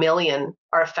 1.4 million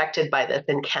are affected by this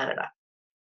in Canada.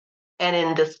 And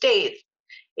in the States,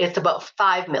 it's about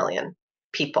 5 million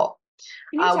people.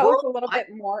 Can you tell us a little Worldwide,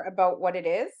 bit more about what it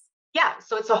is? yeah,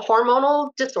 so it's a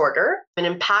hormonal disorder and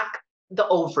impact the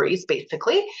ovaries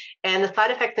basically. And the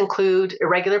side effects include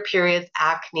irregular periods,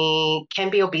 acne, can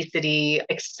be obesity,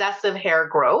 excessive hair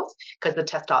growth because the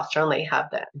testosterone, they have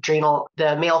the adrenal,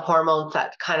 the male hormones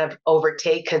that kind of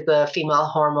overtake because the female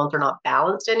hormones are not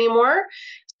balanced anymore.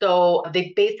 So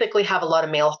they basically have a lot of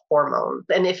male hormones.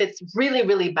 And if it's really,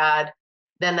 really bad,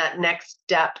 then that next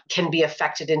step can be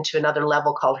affected into another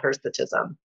level called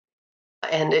hirsutism.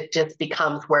 And it just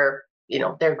becomes where,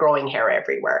 they're growing hair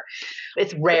everywhere.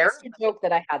 It's I rare. used to joke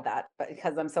that I had that, but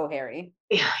because I'm so hairy.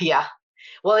 Yeah.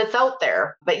 Well, it's out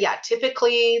there. But yeah,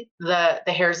 typically the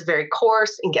hair is very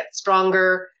coarse and gets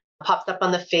stronger, pops up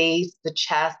on the face, the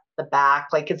chest, the back.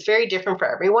 Like it's very different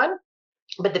for everyone.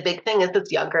 But the big thing is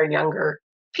it's younger and younger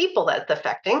people that's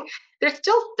affecting. They're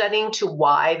still studying to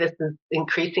why this is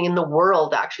increasing in the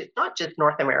world. Actually, it's not just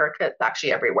North America, it's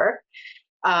actually everywhere.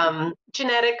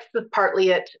 Genetics is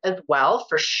partly it as well,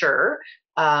 for sure.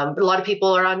 A lot of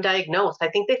people are undiagnosed. I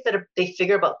think they said they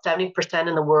figure about 70%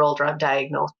 in the world are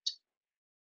undiagnosed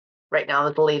right now.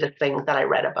 Is the latest things that I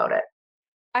read about it.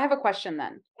 I have a question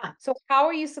then. Yeah. So how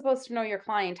are you supposed to know your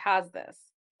client has this?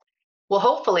 Well,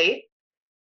 hopefully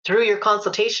through your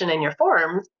consultation and your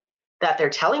forms that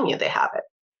they're telling you they have it.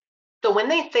 So when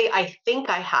they say, I think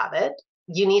I have it,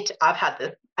 I've had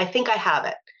this, I think I have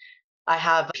it. I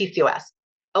have PCOS.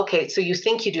 Okay, so you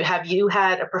think you do. Have you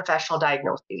had a professional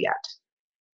diagnosis yet?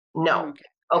 No. Okay.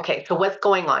 Okay, so what's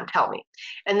going on? Tell me.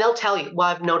 And they'll tell you, well,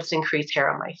 I've noticed increased hair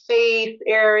on my face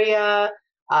area,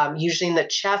 usually in the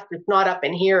chest. It's not up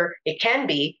in here. It can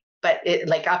be, but it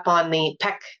like up on the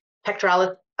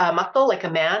pectoralis muscle, like a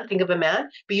man, think of a man,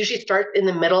 but usually starts in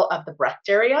the middle of the breast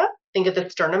area. Think of the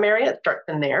sternum area, it starts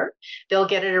in there. They'll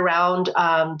get it around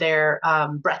their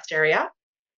breast area,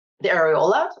 the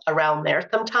areola, around there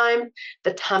sometimes.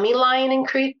 The tummy line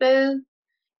increases.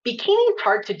 Bikini is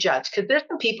hard to judge because there's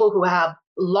some people who have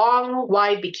long,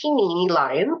 wide bikini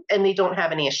lines and they don't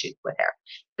have any issues with hair.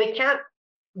 They can't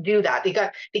do that.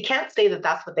 They can't say that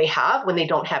that's what they have when they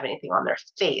don't have anything on their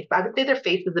face. I would say their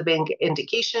face is a big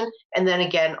indication, and then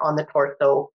again on the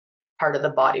torso part of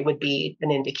the body would be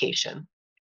an indication.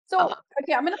 So,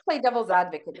 okay, I'm going to play devil's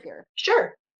advocate here.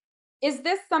 Sure. Is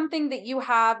this something that you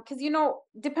have? Because,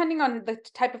 depending on the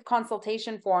type of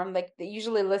consultation form, like it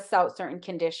usually lists out certain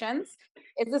conditions.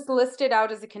 Is this listed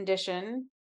out as a condition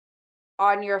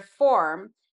on your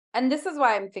form? And this is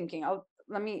why I'm thinking,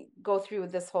 let me go through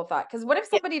this whole thought. Because what if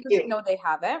somebody Yeah. doesn't know they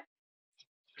have it,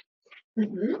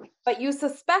 Mm-hmm. but you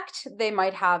suspect they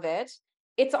might have it?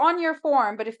 It's on your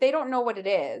form, but if they don't know what it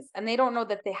is and they don't know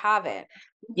that they have it,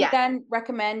 you Yeah. then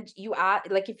recommend you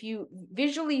add, like if you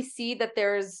visually see that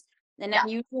there's an Yeah.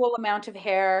 unusual amount of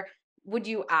hair, would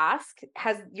you ask,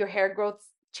 has your hair growth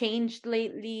changed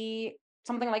lately?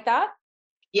 Something like that?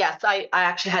 Yes, I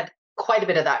actually had quite a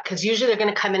bit of that because usually they're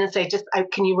going to come in and say,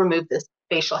 can you remove this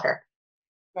facial hair?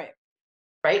 Right.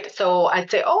 Right. So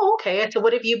I'd say, oh, okay. I said,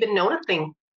 what have you been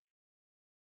noticing?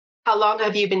 How long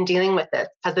have you been dealing with this?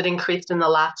 Has it increased in the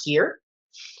last year?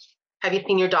 Have you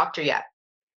seen your doctor yet?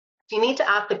 So you need to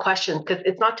ask the questions because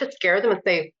it's not to scare them and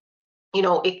say,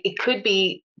 it could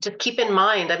be, just keep in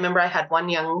mind. I remember I had one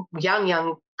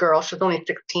young girl, she was only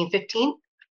 16, 15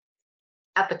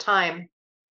 at the time,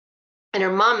 and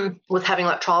her mom was having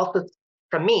electrolysis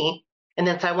from me. And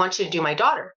then said, I want you to do my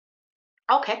daughter.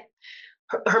 Okay.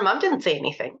 Her mom didn't say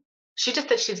anything. She just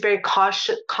said she's very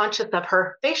conscious of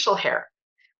her facial hair.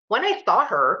 When I saw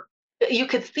her, you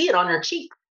could see it on her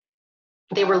cheeks.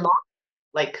 They were Wow. long,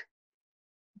 like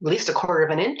at least a quarter of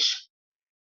an inch,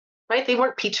 right? They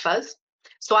weren't peach fuzz.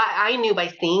 So I knew by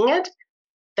seeing it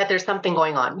that there's something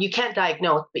going on. You can't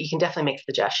diagnose, but you can definitely make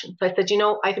suggestions. So I said,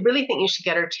 I really think you should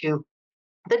get her to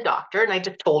the doctor. And I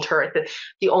just told her, I said,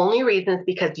 the only reason is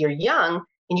because you're young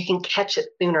and you can catch it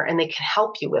sooner and they can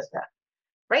help you with that,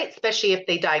 right? Especially if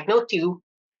they diagnose you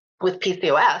with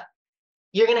PCOS,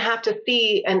 you're going to have to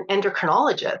see an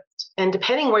endocrinologist. And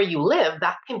depending where you live,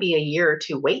 that can be a year or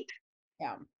two wait.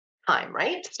 Yeah. time,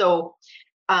 right? So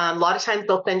a lot of times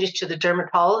they'll send you to the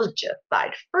dermatologist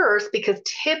side first because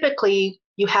typically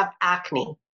you have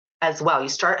acne as well. You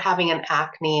start having an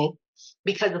acne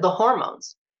because of the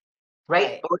hormones,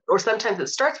 right? Right. Or sometimes it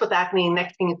starts with acne, and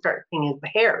next thing you start seeing is the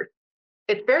hairs.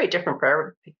 It's very different for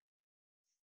everybody.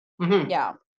 Mm-hmm.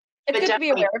 Yeah. It's But good to be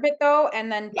definitely, aware of it though,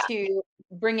 and then yeah. to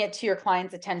bring it to your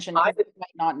client's attention I, because they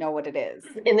might not know what it is.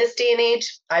 in this day and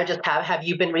age, I just have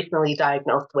you been recently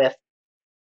diagnosed with,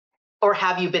 or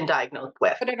have you been diagnosed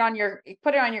with? Put it on your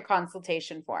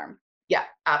consultation form. Yeah,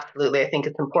 absolutely. I think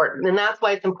it's important. And that's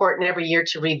why it's important every year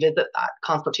to revisit that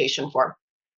consultation form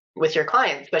with your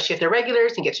clients, especially if they're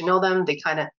regulars and get to know them.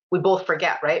 We both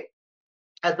forget, right?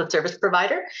 As the service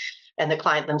provider and the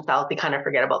client themselves, they kind of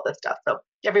forget about this stuff. So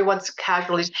everyone's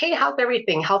casually, hey, how's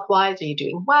everything? Health wise, are you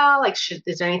doing well? Like,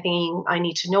 is there anything I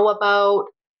need to know about?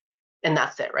 And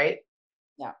that's it, right?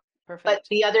 Yeah. But Perfect.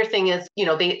 the other thing is,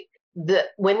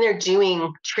 when they're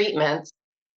doing treatments,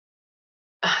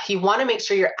 you want to make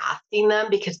sure you're asking them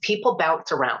because people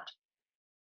bounce around.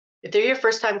 If they're your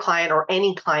first time client or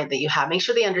any client that you have, make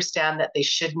sure they understand that they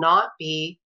should not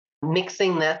be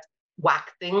mixing this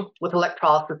waxing with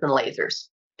electrolysis and lasers.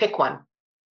 Pick one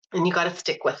and you got to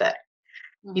stick with it.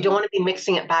 You don't Hmm. want to be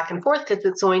mixing it back and forth because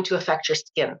it's going to affect your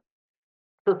skin.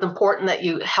 So it's important that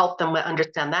you help them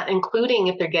understand that, including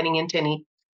if they're getting into any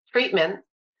treatment,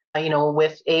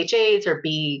 with AHAs or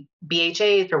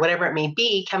BHAs or whatever it may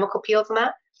be, chemical peels and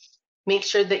that. Make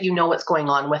sure that you know what's going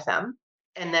on with them.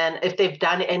 And then if they've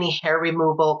done any hair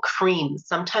removal creams,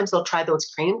 sometimes they'll try those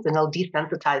creams and they'll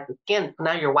desensitize the skin. So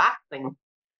now you're waxing.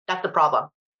 That's the problem.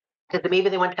 Because maybe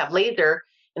they went to have laser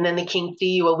and then they came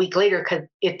see you a week later because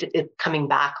it's coming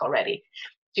back already.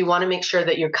 So you want to make sure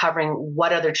that you're covering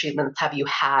what other treatments have you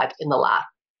had in the last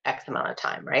X amount of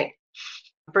time, right?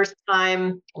 First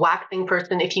time waxing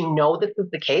person, if you know this is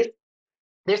the case,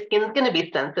 their skin's going to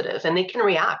be sensitive and they can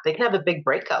react. They can have a big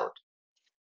breakout.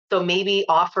 So maybe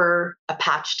offer a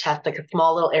patch test, like a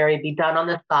small little area, be done on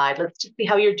the side. Let's just see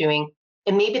how you're doing.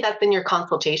 And maybe that's in your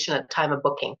consultation at the time of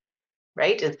booking,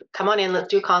 right? Is come on in, let's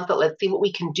do a consult. Let's see what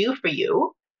we can do for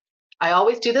you. I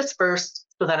always do this first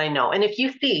so that I know. And if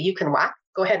you see you can wax,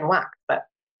 go ahead and wax. But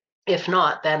if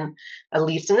not, then at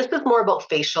least, and this is more about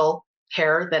facial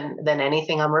hair than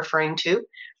anything I'm referring to,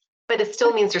 but it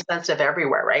still means they're sensitive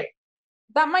everywhere, right?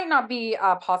 That might not be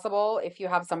possible if you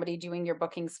have somebody doing your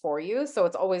bookings for you. So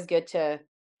it's always good to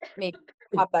maybe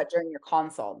have that during your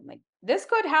consult. Like this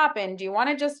could happen. Do you want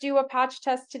to just do a patch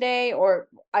test today? Or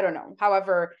I don't know.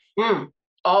 However, Mm,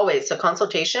 always. So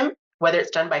consultation, whether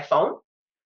it's done by phone,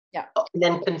 yeah,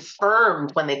 then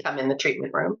confirmed when they come in the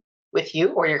treatment room with you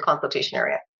or your consultation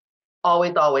area.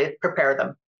 Always, always prepare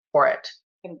them for it,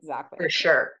 for exactly.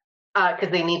 sure, because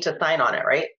they need to sign on it,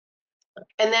 right?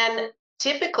 And then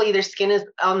typically their skin is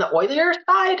on the oilier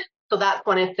side. So that's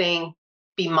when it's saying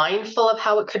be mindful of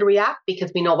how it could react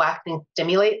because we know waxing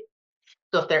stimulates.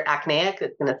 So if they're acneic,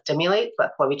 it's going to stimulate. So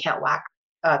that's why we can't wax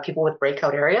people with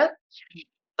breakout areas.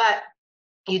 But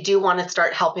you do want to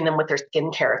start helping them with their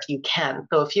skincare if you can.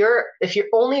 So if you're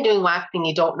only doing waxing,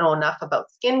 you don't know enough about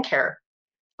skincare,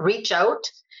 reach out,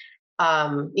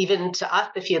 even to us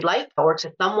if you'd like, or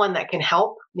to someone that can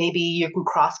help. Maybe you can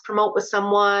cross promote with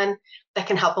someone that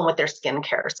can help them with their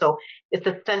skincare. So it's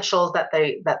essential that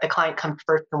the client comes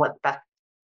first and what's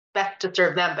best to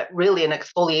serve them. But really, an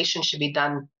exfoliation should be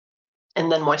done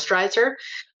and then moisturizer.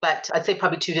 But I'd say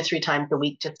probably 2 to 3 times a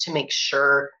week just to make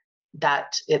sure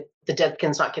that the dead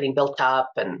skin's not getting built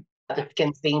up and the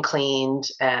skin's being cleaned.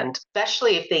 And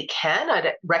especially if they can,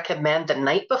 I'd recommend the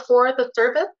night before the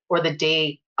service or the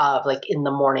day of, like in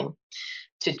the morning,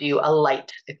 to do a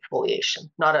light exfoliation,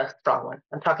 not a strong one.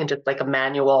 I'm talking just like a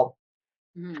manual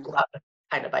Mhm.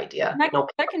 kind of idea. And No.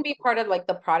 that can be part of like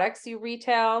the products you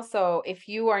retail. So if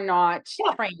you are not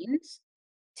Yeah. trained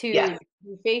to Yes.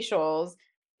 do facials,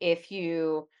 if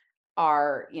you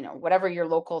are, whatever your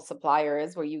local supplier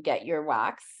is where you get your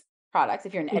wax products,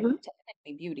 if you're an Mhm.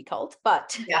 technically beauty cult,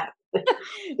 but Yeah.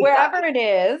 wherever Exactly. it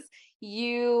is,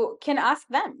 you can ask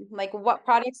them, like, what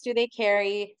products do they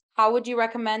carry? How would you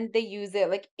recommend they use it?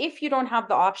 Like, if you don't have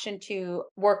the option to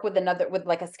work with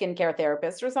like a skincare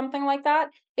therapist or something like that,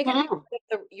 it could be Mhm. part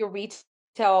of your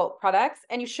retail products,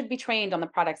 and you should be trained on the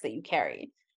products that you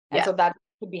carry. And so Yes. that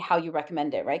could be how you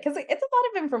recommend it, right? Because it's a lot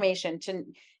of information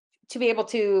to be able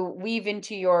to weave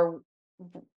into your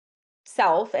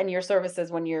self and your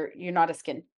services when you're not a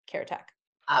skincare tech.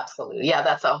 Absolutely. Yeah,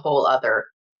 that's a whole other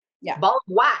Yeah, ball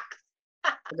of wax.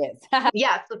 it is.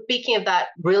 Yeah. So speaking of that,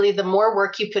 really, the more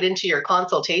work you put into your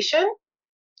consultation,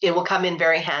 it will come in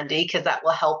very handy because that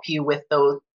will help you with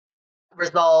those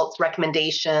results,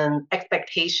 recommendations,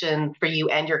 expectations for you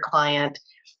and your client,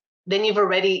 then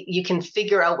you can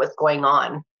figure out what's going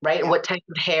on, right? Yeah. What type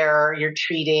of hair you're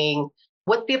treating,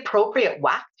 what's the appropriate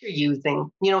wax you're using.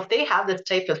 If they have this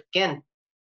type of skin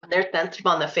and they're sensitive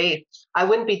on the face, I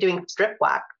wouldn't be doing strip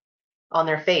wax on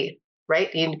their face, right?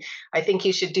 I think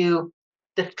you should do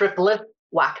the stripless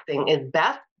waxing is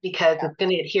best because Yeah. it's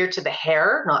going to adhere to the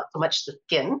hair, not so much the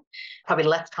skin, probably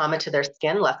less trauma to their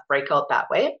skin, less breakout that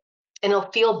way. And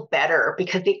it'll feel better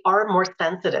because they are more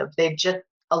sensitive. They're just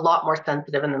a lot more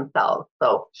sensitive in themselves.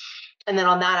 So, and then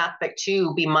on that aspect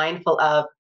too, be mindful of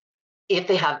if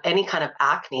they have any kind of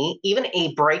acne, even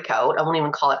a breakout, I won't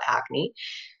even call it acne,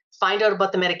 find out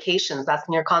about the medications. That's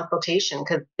in your consultation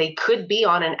because they could be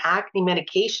on an acne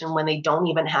medication when they don't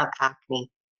even have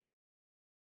acne,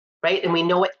 right? And we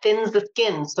know it thins the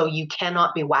skin, so you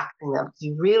cannot be waxing them.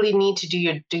 You really need to do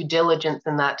your due diligence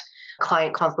in that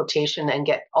client consultation and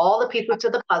get all the pieces to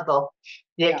the puzzle.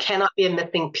 There Yeah. cannot be a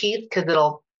missing piece because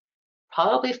it'll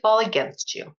probably fall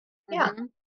against you. Yeah. Hmm.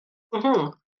 Mm-hmm.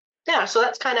 Yeah. So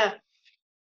that's kind of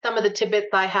some of the tidbits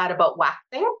I had about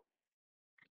waxing.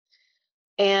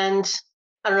 And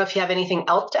I don't know if you have anything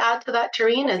else to add to that,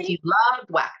 Tareen, I as think you love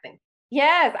waxing.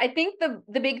 yes, I think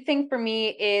the big thing for me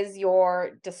is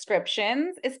your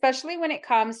descriptions, especially when it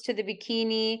comes to the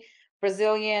bikini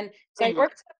Brazilian. So I Mhm.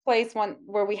 worked at a place one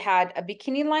where we had a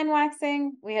bikini line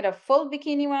waxing, we had a full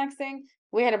bikini waxing,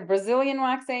 we had a Brazilian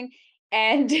waxing,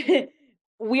 and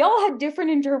we all had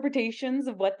different interpretations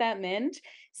of what that meant.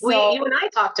 So You and I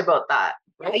talked about that,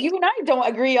 yeah, right? you and I don't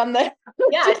agree on the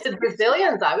Yeah, it's the description.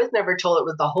 Brazilians. I was never told it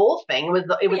was the whole thing. It was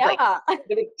like Yeah,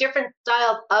 it was different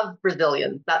styles of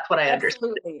Brazilians. That's what I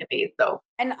understood it absolutely. to be. So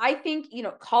And I think,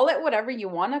 call it whatever you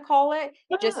want to call it,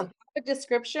 just yeah, have a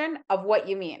description of what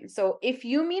you mean. So if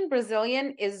you mean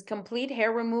Brazilian is complete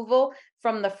hair removal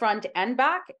from the front and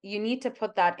back, you need to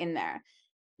put that in there.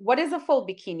 What is a full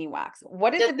bikini wax?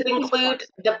 What is does a it bikini wax? include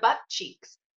the butt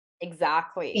cheeks?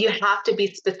 Exactly. You have to be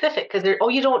specific because they're, oh,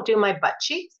 you don't do my butt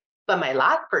cheeks, but my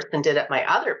last person did at my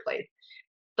other place.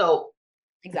 So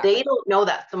they Exactly. don't know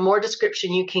that. The more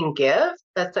description you can give,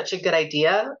 that's such a good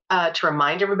idea to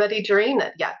remind everybody during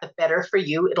that. Yeah, the better for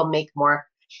you. It'll make more.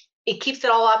 It keeps it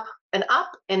all up, and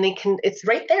it's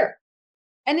right there.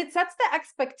 And it sets the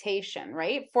expectation,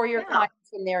 right? For your Yeah, clients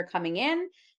when they're coming in,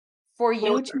 for no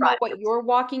you to know what surprises. you're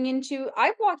walking into.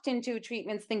 I've walked into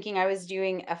treatments thinking I was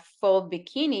doing a full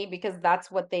bikini because that's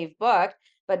what they've booked.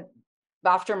 But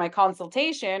after my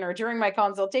consultation or during my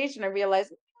consultation, I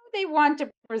realized they want a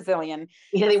Brazilian.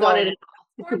 Yeah, they wanted So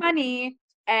it. more money.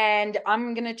 And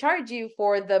I'm going to charge you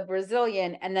for the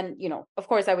Brazilian. And then, of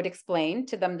course, I would explain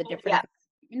to them the Yeah. difference.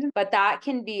 But that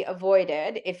can be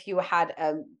avoided if you had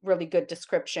a really good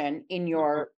description in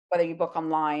Mhm. whether you book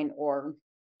online or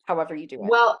however you do it.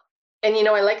 Well, and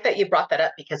I like that you brought that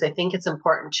up because I think it's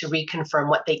important to reconfirm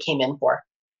what they came in for.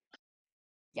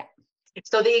 Yeah,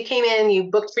 So that you came in, you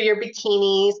booked for your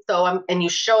bikini, and you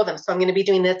show them. So I'm going to be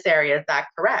doing this area. Is that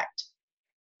correct?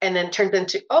 And then it turns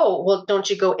into, oh, well, don't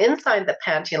you go inside the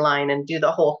panty line and do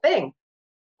the whole thing?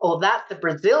 Oh, that's the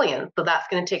Brazilian. So that's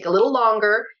going to take a little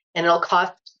longer and it'll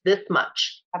cost this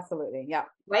much. absolutely. Yeah.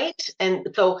 Right. And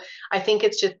so I think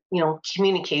it's just,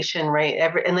 communication, right?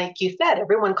 And like you said,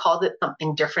 everyone calls it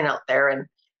something different out there.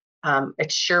 And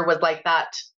it sure was like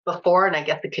that before. And I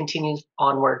guess it continues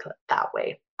onward that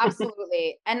way.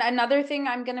 Absolutely. And another thing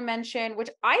I'm going to mention, which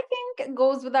I think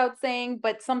goes without saying,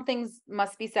 but some things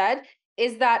must be said,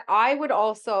 is that I would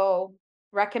also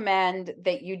recommend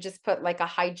that you just put like a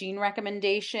hygiene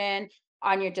recommendation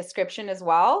on your description as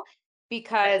well.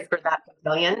 Because, Especially for that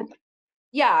Brazilian.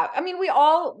 yeah, I mean, we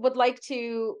all would like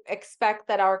to expect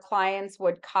that our clients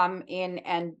would come in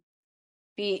and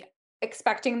be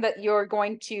expecting that you're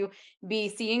going to be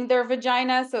seeing their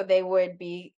vagina, so they would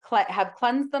be have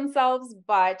cleansed themselves.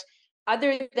 But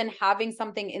other than having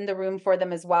something in the room for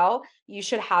them as well, you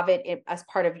should have it as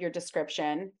part of your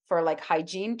description for like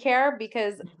hygiene care,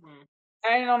 because Mhm.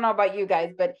 I don't know about you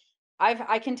guys, but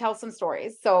I can tell some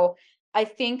stories. So I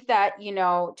think that,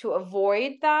 to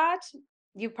avoid that,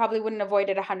 you probably wouldn't avoid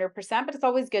it 100%, but it's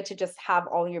always good to just have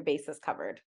all your bases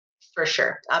covered. For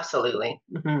sure. Absolutely.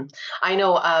 I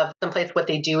know of some place what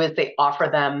they do is they offer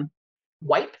them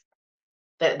wipes,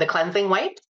 the cleansing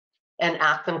wipes, and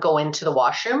ask them go into the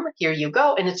washroom. Here you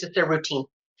go. And it's just their routine.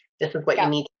 This is what you Yeah,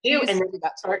 need to we do. used And to then do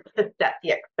that too. start to set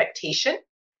the expectation.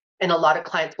 And a lot of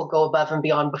clients will go above and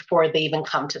beyond before they even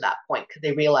come to that point because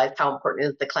they realize how important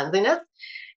is the cleanliness.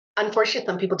 Unfortunately,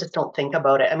 some people just don't think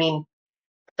about it. I mean,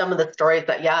 some of the stories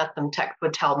that, yeah, some techs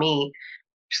would tell me,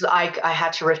 I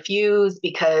had to refuse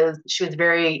because she was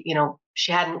very,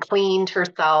 she hadn't cleaned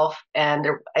herself, and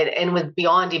was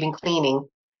beyond even cleaning.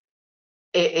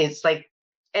 It's like,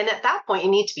 and at that point,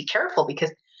 you need to be careful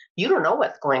because you don't know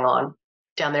what's going on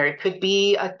down there. It could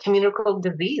be a communicable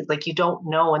disease, like you don't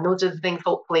know. And those are the things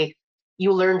hopefully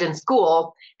you learned in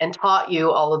school and taught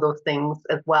you all of those things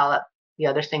as well. That's the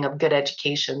other thing of good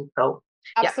education. So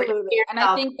yeah, Absolutely. And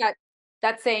I think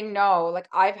that saying no, like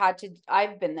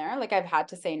I've been there, like I've had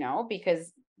to say no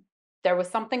because there was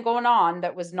something going on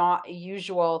that was not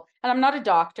usual. And I'm not a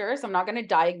doctor, so I'm not going to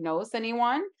diagnose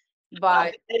anyone,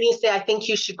 but and you say, I think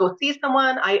you should go see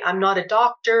someone. I'm not a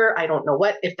doctor. I don't know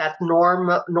if that's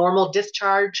normal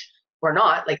discharge or yeah,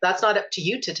 not. Like that's not up to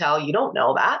you to tell. You don't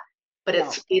know that, but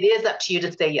no. it is up to you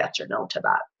to say yes or no to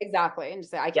that. Exactly. And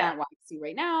just say, I Yeah. can't wax you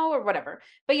right now or whatever.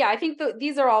 But yeah, I think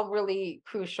these are all really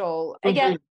crucial.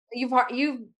 Again, Mm-hmm.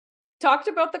 you've talked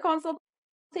about the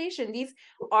consultation. These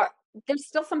are, there's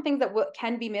still some things that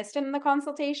can be missed in the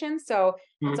consultation. So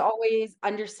it's Mm-hmm. always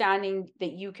understanding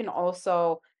that you can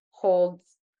also hold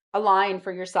a line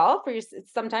for yourself.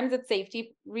 Sometimes it's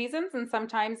safety reasons, and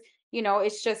sometimes,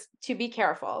 it's just to be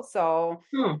careful. So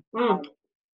Mm-hmm. Even,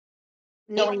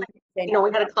 knowing you can say no.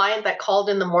 we had a client that called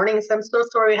in the morning and said, I'm so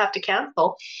sorry we have to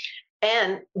cancel.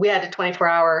 And we had a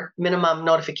 24-hour minimum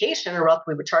notification, or else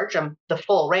we would charge them the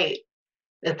full rate.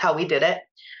 Is how we did it.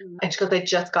 Mhm. And she goes, I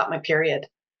just got my period.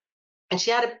 And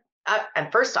she had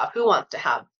and first off, who wants to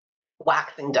have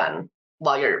waxing done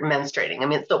while you're menstruating? I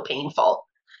mean, it's so painful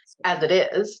as it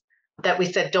is that we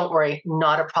said, don't worry,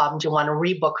 not a problem. Do you want to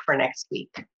rebook for next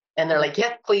week? And they're like,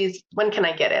 yes, please. When can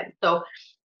I get in? So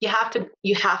you have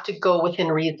to go within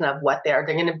reason of what they are.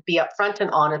 They're going to be upfront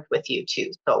and honest with you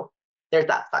too. So there's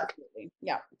that side. Absolutely.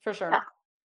 Yeah, for sure. Yeah.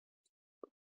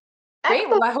 Great.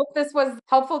 Well, Excellent. I hope this was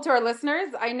helpful to our listeners.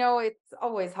 I know it's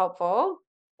always helpful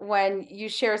when you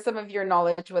share some of your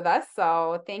knowledge with us.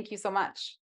 So thank you so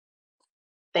much.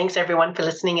 Thanks everyone for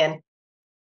listening in.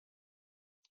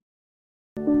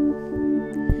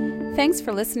 Thanks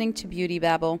for listening to Beauty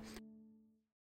Babble.